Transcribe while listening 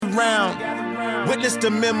round. Witness the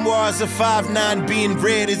memoirs of 5'9" being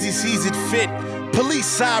read as he sees it fit. Police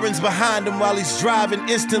sirens behind him while he's driving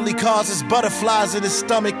instantly causes butterflies in his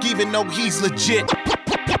stomach even though he's legit.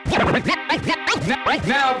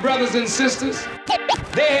 Now, brothers and sisters,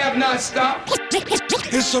 they have not stopped.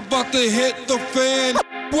 It's about to hit the fan.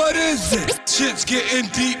 What is it? Shit's getting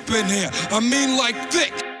deep in here. I mean like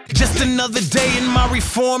thick. Just another day in my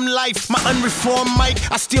reformed life. My unreformed mic,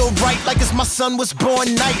 I still write like it's my son was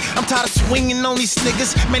born night. I'm tired of swinging on these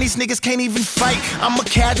niggas. Man, these niggas can't even fight. I'm a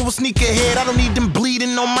casual sneakerhead, I don't need them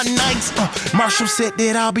bleeding on my nights. Marshall said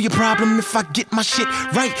that I'll be a problem if I get my shit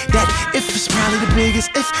right. That if is probably the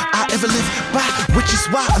biggest if I ever live by, which is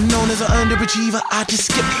why I'm known as an underachiever. I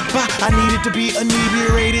just skip by. I needed to be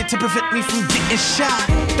inebriated to prevent me from getting shot.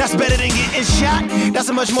 That's better than getting shot. That's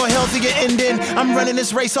a much more healthier ending. I'm running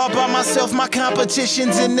this race all by myself. My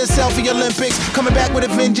competition's in the selfie Olympics. Coming back with a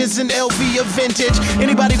vengeance and LV a vintage.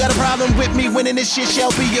 Anybody got a problem with me winning this shit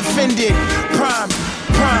shall be offended. Prime,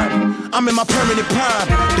 I'm in my permanent prime.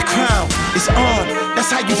 The crown is on.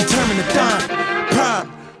 That's how you determine the dime.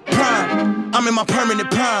 Prime, I'm in my permanent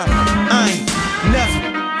prime. I ain't never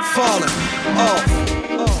falling off.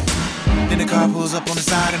 Then the car pulls up on the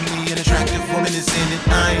side of me. An attractive woman is in it.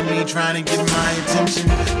 I ain't me trying to get my attention,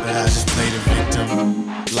 but I just play the victim.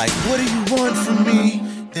 Like, what do you want from me?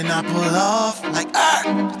 Then I pull off like,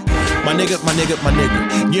 My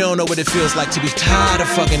nigga, you don't know what it feels like to be tired of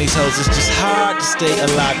fucking these hoes. It's just hard to stay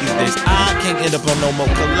alive these days. I can't end up on no more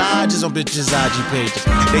collages on bitches' IG pages.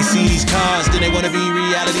 They see these cars, then they wanna be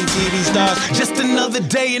reality TV stars. Just another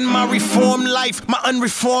day in my reformed life. My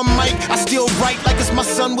unreformed mic, I still write like it's my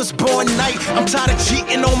son was born night. I'm tired of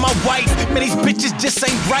cheating on my wife. Man, these bitches just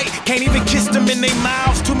ain't right. Can't even kiss them in their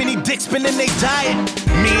mouths. Too many dicks been in their diet.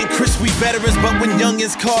 Me and Chris, we veterans, but when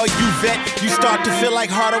youngins call you vet, you start to feel like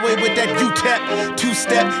Hardaway with that UTEP,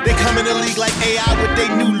 two-step. They come in the league like AI with they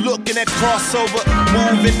new look and that crossover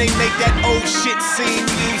move, and they make that old shit seem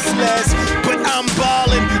useless. But I'm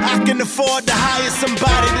ballin', I can afford to hire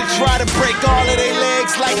somebody to try to break all of their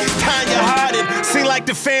legs like Tanya Hardin. Seem like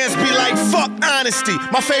the fans be like, fuck honesty.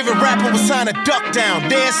 My favorite rapper was signed a Duck Down,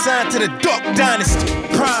 they're signed to the Duck Dynasty.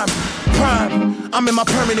 Prime, I'm in my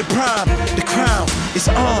permanent prime. The crown is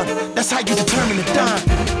on, that's how you determine the dime.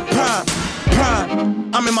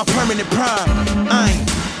 Prime, I'm in my permanent prime. I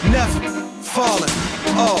ain't never falling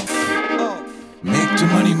off. Make the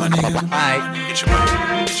money, my nigga. Aight, get your money.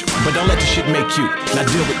 But don't let the shit make you. Now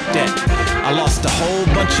deal with that. I lost a whole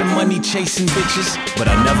bunch of money chasing bitches, but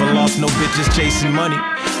I never lost no bitches chasing money.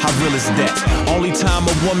 How real is that? Only time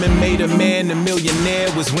a woman made a man a millionaire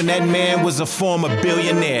was when that man was a former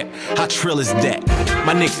billionaire. How trill is that?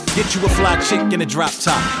 My nigga, get you a fly chick in a drop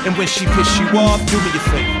top, and when she piss you off, do me a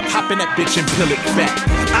favor, hop in that bitch and peel it back.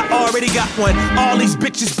 I already got one. All these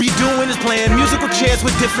bitches be doing is playing musical chairs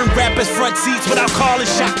with different rappers, front seats without calling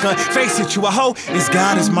shotgun. Face it, you a hoe. Is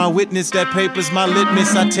God is my witness. That paper's my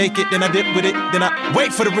litmus. I take it, then I dip with it, then I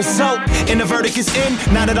wait for the result. And the verdict is in.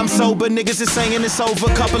 Now that I'm sober, niggas is saying it's over.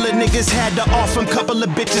 Couple of niggas had to off them. Couple of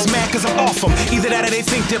bitches mad cause I'm off them. Either that or they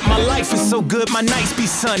think that my life is so good, my nights be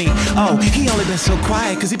sunny. Oh, he only been so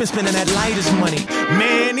quiet cause he been spending that lightest money.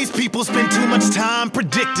 Man, these people spend too much time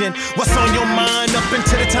predicting what's on your mind up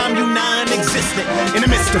until the time you non-existent. In the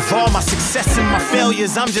midst of all my success and my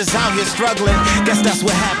failures, I'm just out here struggling. Guess that's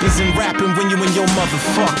what happens in rapping when you in your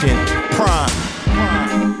motherfucking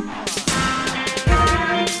prime.